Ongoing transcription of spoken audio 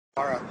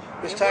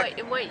Talk.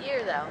 In what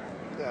year, though?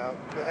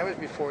 That was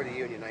before the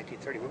Union,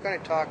 1930. We're going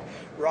to talk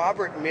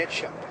Robert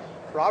Mitchum.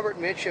 Robert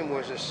Mitchum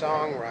was a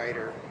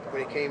songwriter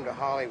when he came to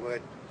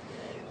Hollywood,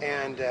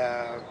 and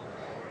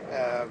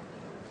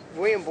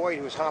William Boyd,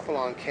 who was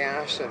Hopalong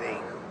Cassidy,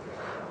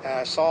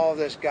 saw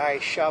this guy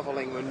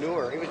shoveling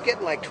manure. He was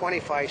getting like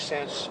 25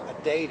 cents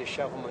a day to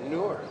shovel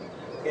manure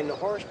in the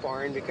horse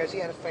barn because he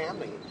had a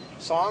family.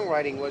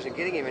 Songwriting wasn't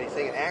getting him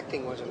anything, and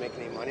acting wasn't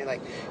making any money.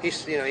 Like he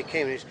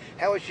came and he said,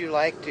 "How would you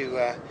like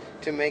to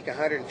make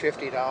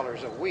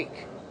 $150 a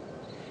week?"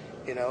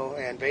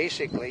 And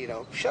basically,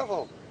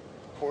 shovel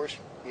horse,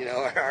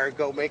 or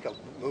go make a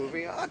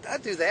movie.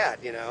 I'd do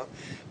that,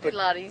 But a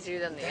lot easier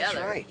than the that's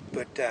other. right.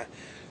 But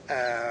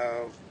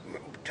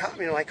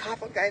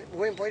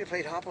William Boyd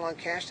played Hopalong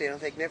Cassidy. I don't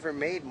think never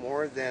made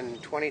more than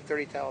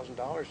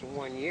 $20,000-$30,000 in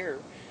 1 year.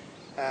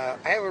 I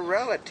have a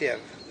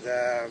relative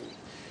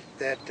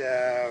that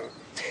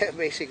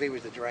basically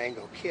was the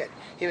Durango Kid.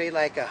 He made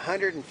like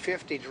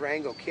 150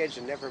 Durango Kids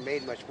and never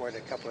made much more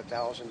than a couple of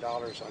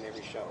 $1,000s on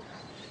every show.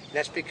 And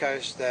that's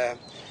because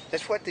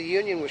that's what the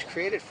union was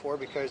created for,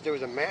 because there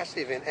was a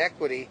massive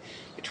inequity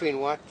between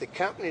what the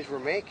companies were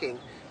making.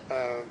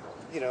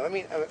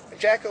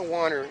 Jack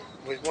O'Warner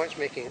was once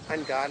making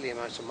ungodly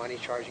amounts of money,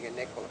 charging a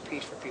nickel a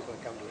piece for people to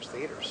come to his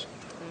theaters.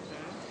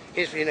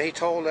 Mm-hmm. He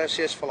told us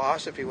his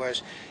philosophy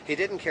was he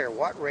didn't care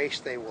what race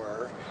they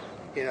were,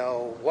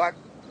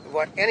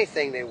 what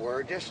anything they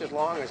were, just as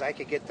long as I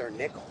could get their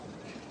nickel.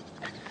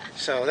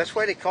 So that's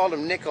why they called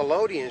them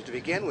Nickelodeons to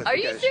begin with. Are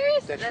you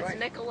serious? That's right.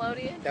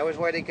 Nickelodeon? That was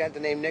why they got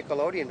the name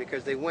Nickelodeon,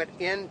 because they went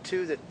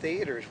into the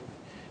theaters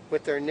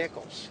with their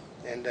nickels.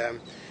 And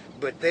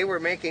but they were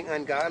making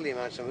ungodly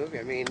amounts of movie.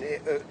 I mean,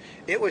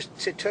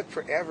 it took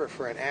forever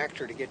for an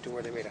actor to get to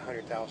where they made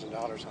 $100,000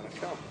 on a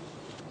film.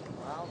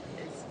 Well,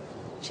 it's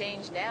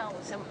changed now.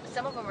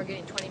 Some of them are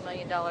getting $20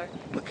 million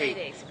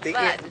paydays, but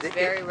it's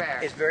very rare.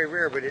 It's very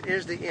rare, but it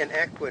is the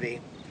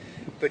inequity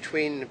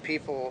between the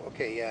people.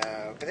 Okay,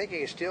 I think you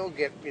can still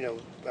get,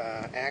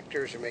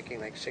 actors are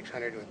making like $600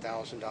 to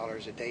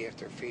 $1,000 a day if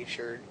they're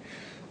featured,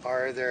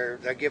 or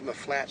they'll give them a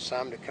flat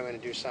sum to come in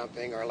and do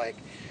something, or like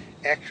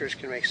extras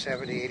can make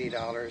 $70,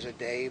 $80 a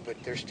day,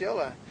 but there's still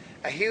a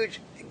huge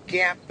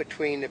gap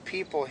between the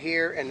people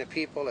here and the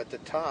people at the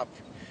top,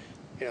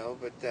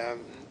 but the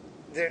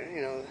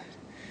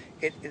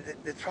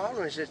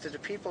problem is that the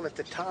people at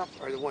the top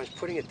are the ones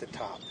putting it at the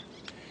top.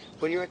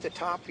 When you're at the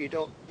top, you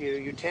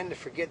tend to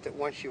forget that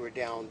once you were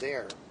down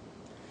there.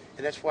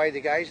 And that's why the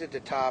guys at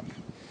the top,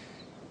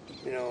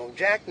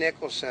 Jack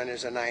Nicholson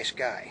is a nice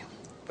guy,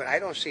 but I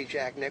don't see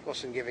Jack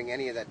Nicholson giving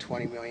any of that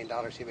 $20 million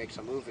he makes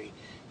a movie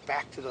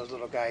back to those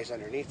little guys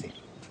underneath him.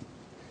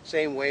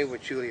 Same way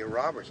with Julia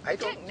Roberts.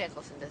 Jack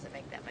Nicholson doesn't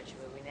make that much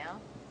movie now.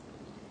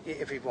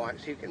 If he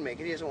wants, he can make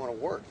it. He doesn't want to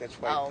work. That's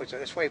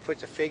why he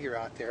puts a figure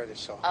out there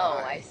that's so high. Oh,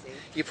 I see.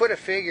 You put a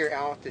figure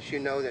out that you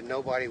know that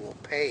nobody will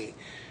pay,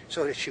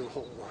 so that you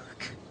won't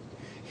work.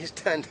 It's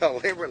done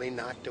deliberately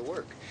not to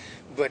work.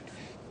 But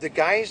the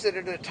guys that are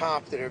at the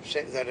top, that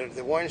are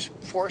the ones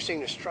forcing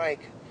the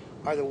strike,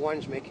 are the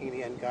ones making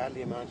the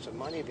ungodly amounts of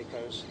money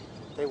because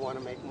they want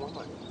to make more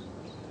money.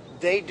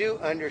 They do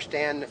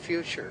understand the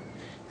future.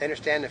 They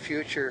understand the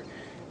future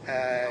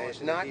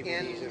is not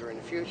in that are in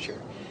the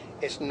future.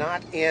 It's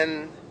not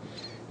in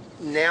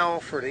now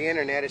for the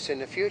internet. It's in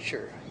the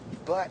future.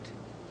 But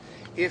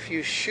if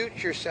you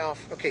shoot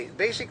yourself,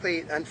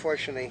 basically,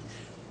 unfortunately,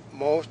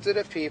 most of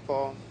the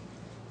people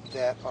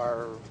that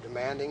are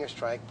demanding a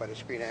strike by the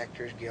Screen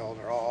Actors Guild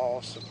are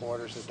all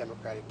supporters of the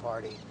Democratic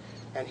Party.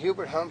 And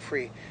Hubert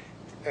Humphrey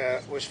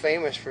was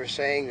famous for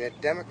saying that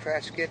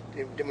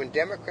when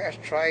Democrats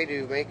try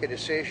to make a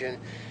decision,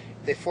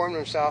 they form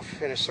themselves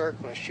in a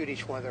circle and shoot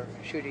each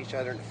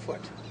other in the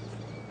foot.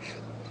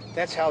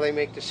 That's how they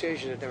make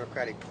decisions in the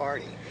Democratic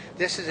Party.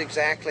 This is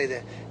exactly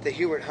the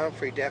Hubert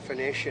Humphrey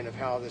definition of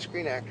how the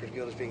Screen Actors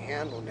Guild is being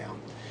handled now.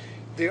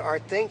 There are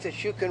things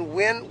that you can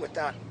win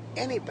without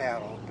any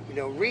battle.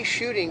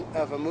 Reshooting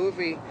of a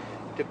movie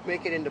to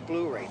make it into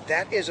Blu-ray.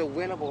 That is a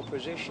winnable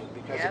position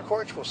because the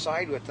courts will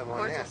side with them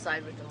on that. Courts will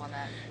side with them on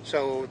that.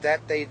 So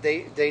that they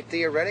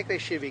theoretically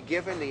should be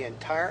given the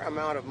entire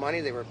amount of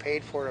money they were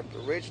paid for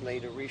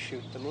originally to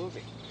reshoot the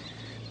movie.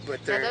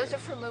 But now those are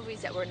for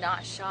movies that were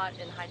not shot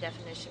in high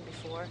definition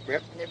before.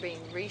 Yep. And they're being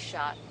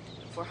reshot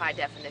for high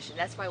definition.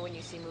 That's why when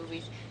you see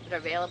movies that are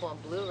available on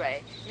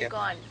Blu-ray, you're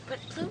going, but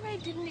Blu-ray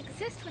didn't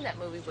exist when that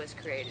movie was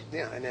created.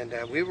 Yeah, and then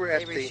we were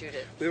at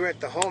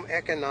the Home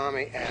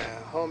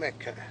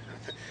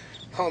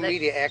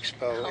Media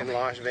Expo in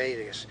Las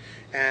Vegas,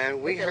 and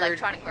we heard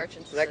Electronic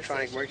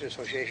Merchants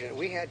Association.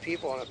 We had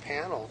people on a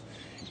panel.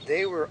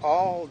 They were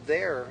all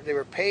there. They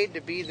were paid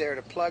to be there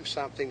to plug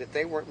something that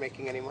they weren't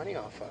making any money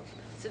off of.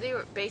 So they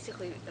were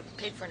basically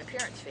paid for an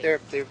appearance fee.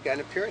 They've got an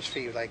appearance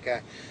fee,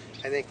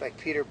 I think like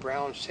Peter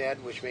Brown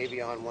said, which may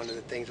be on one of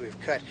the things we've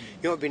cut.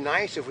 It'd be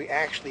nice if we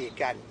actually had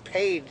gotten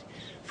paid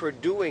for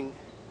doing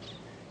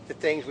the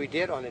things we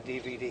did on the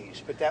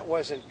DVDs, but that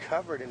wasn't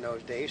covered in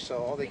those days, so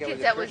all they got was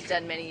that was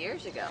done many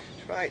years ago.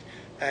 That's right.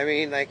 I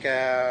mean,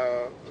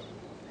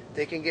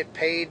 They can get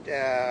paid.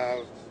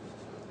 There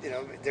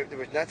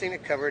was nothing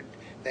that covered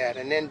that.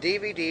 And then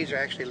DVDs are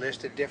actually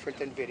listed different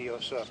than video.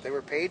 So if they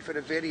were paid for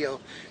the video,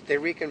 they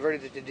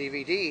reconverted it to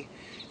DVD,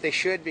 they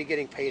should be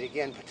getting paid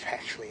again, but they're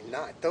actually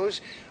not.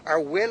 Those are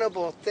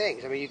winnable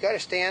things. I mean, you got to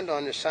stand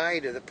on the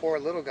side of the poor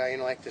little guy,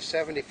 like the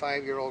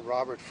 75-year-old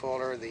Robert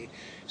Fuller, the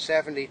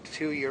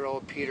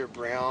 72-year-old Peter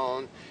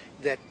Brown,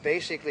 that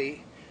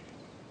basically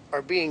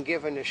are being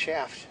given a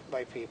shaft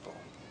by people.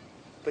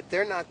 But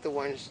they're not the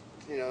ones,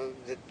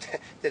 that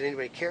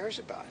anybody cares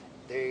about.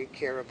 They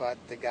care about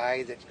the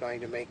guy that's going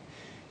to make,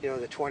 the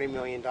 $20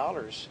 million.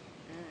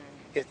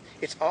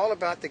 It's all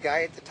about the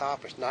guy at the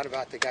top. It's not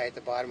about the guy at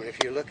the bottom. And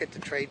if you look at the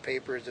trade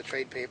papers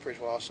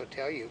will also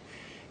tell you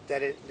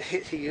that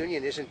the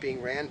union isn't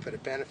being ran for the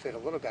benefit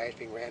of little guys. It's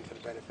being ran for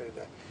the benefit of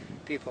the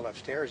people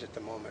upstairs at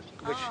the moment.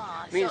 Which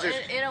means so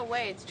in a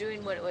way, it's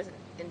doing what it was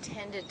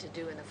intended to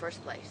do in the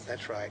first place.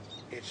 That's right.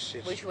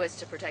 Which was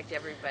to protect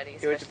everybody.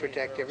 It was to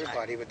protect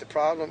everybody. But the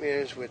problem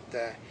is with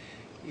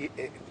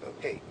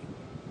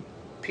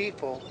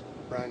people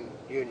run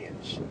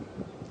unions.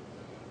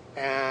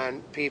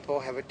 And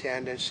people have a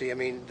tendency,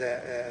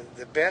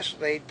 the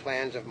best laid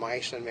plans of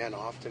mice and men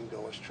often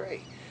go astray.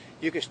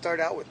 You can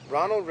start out with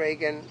Ronald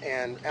Reagan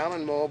and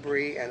Alan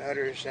Mulberry and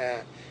others,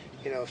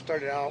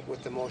 started out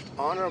with the most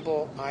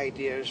honorable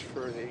ideas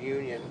for the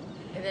union.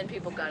 And then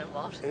people got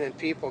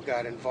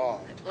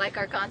involved. Like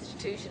our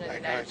Constitution of the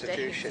United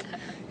States.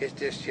 It's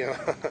just,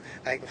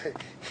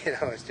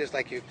 it's just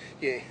like you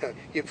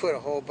put a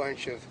whole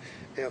bunch of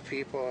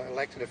people,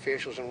 elected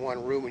officials in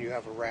one room and you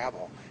have a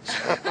rabble.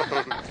 So,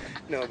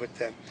 no, but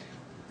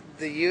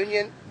the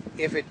union,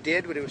 if it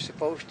did what it was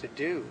supposed to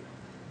do,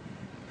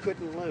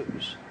 couldn't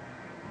lose.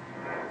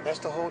 That's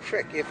the whole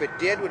trick. If it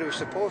did what it was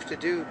supposed to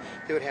do,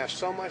 they would have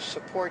so much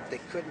support they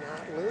could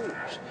not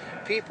lose.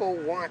 People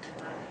want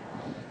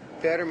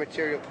better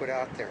material put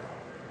out there.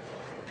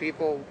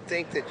 People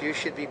think that you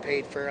should be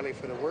paid fairly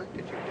for the work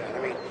that you've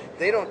done.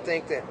 They don't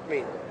think that,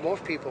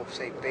 most people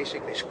say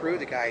basically screw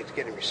the guy who's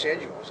getting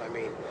residuals.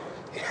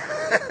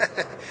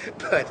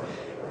 But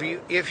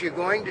if you're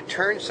going to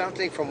turn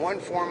something from one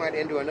format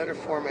into another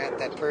format,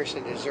 that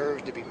person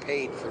deserves to be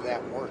paid for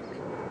that work.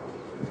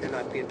 They're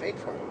not being paid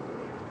for it.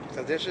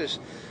 So this is,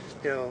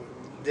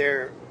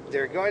 they're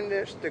going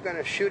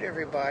to shoot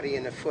everybody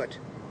in the foot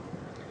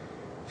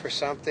for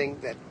something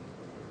that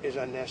is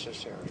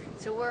unnecessary.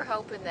 So we're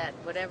hoping that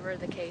whatever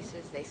the case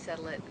is, they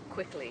settle it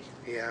quickly.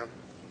 Yeah,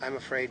 I'm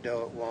afraid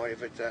though it won't.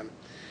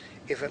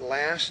 If it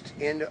lasts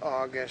into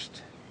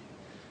August,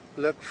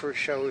 look for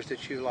shows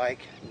that you like,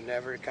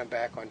 never come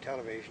back on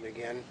television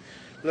again.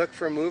 Look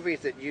for movies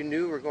that you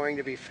knew were going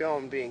to be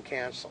filmed being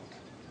canceled.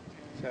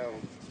 So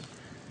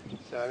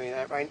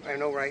I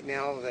know right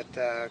now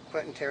that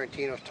Quentin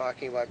Tarantino's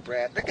talking about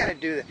Brad. They're going to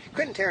do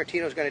Quentin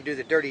Tarantino's going to do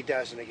the Dirty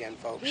Dozen again,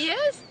 folks. He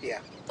is? Yeah.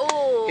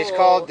 Oh. It's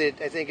called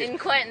in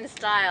Quentin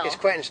style. It's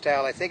Quentin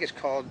style. I think it's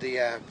called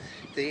the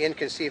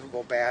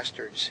Inconceivable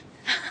Bastards.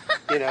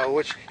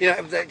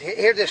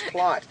 Here's this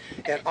plot: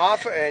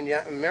 an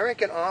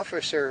American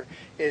officer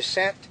is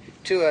sent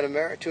to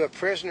a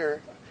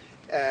prisoner.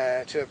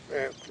 To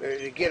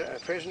get a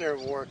prisoner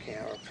of war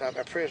camp,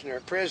 or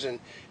prison,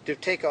 to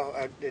take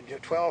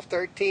 12,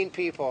 13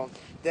 people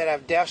that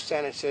have death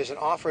sentences and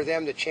offer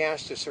them the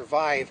chance to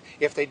survive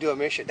if they do a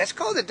mission. That's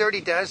called the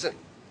Dirty Dozen.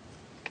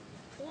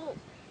 Well,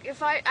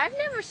 I've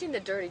never seen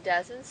the Dirty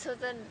Dozen, so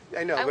then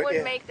I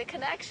wouldn't make the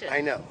connection. I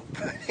know,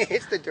 but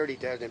it's the Dirty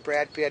Dozen.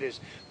 Brad Pitt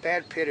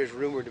is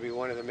rumored to be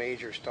one of the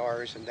major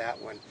stars in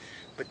that one.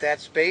 But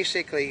that's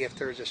basically, if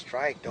there's a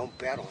strike, don't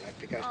bet on it,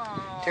 because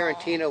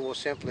Tarantino will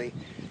simply,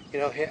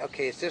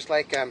 it's just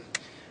like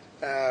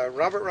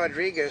Robert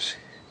Rodriguez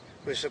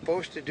was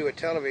supposed to do a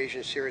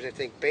television series, I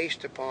think,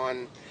 based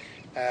upon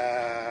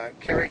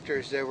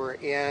characters that were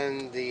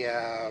in the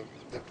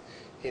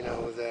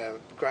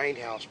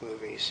Grindhouse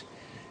movies,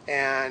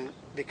 and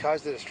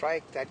because of the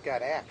strike, that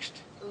got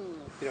axed.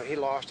 He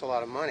lost a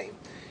lot of money.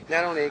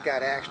 Not only it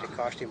got axed, it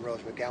cost him Rose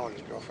McGowan,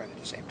 his girlfriend, at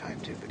the same time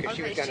too, because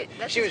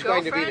she was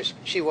going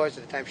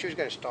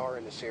to star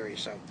in the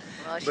series. So,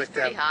 well, she's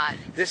pretty hot.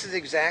 This is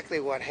exactly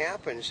what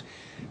happens.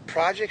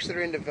 Projects that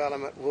are in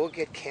development will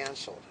get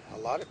canceled. A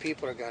lot of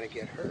people are going to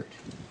get hurt.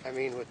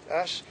 With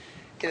us,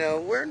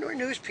 we're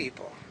news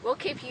people. We'll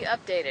keep you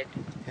updated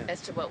as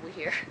to what we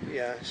hear.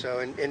 Yeah. So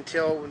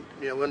until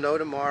we'll know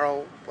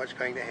tomorrow what's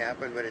going to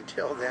happen. But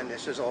until then,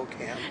 this is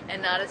Oldecam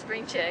and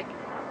Notaspringchick,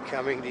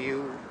 coming to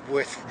you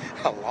with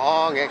a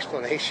long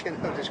explanation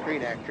of the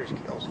Screen Actors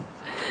Guild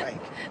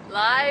strike.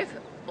 Live,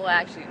 well,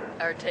 actually,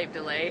 or tape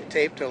delayed.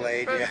 Tape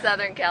delayed, from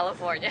Southern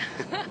California.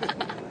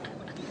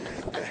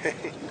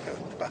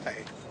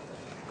 Bye.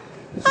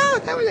 Oh,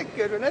 that was a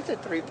good one. That's a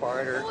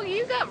three-parter. Well,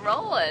 you got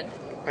rolling.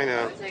 I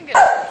know. That was a good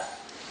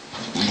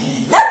one.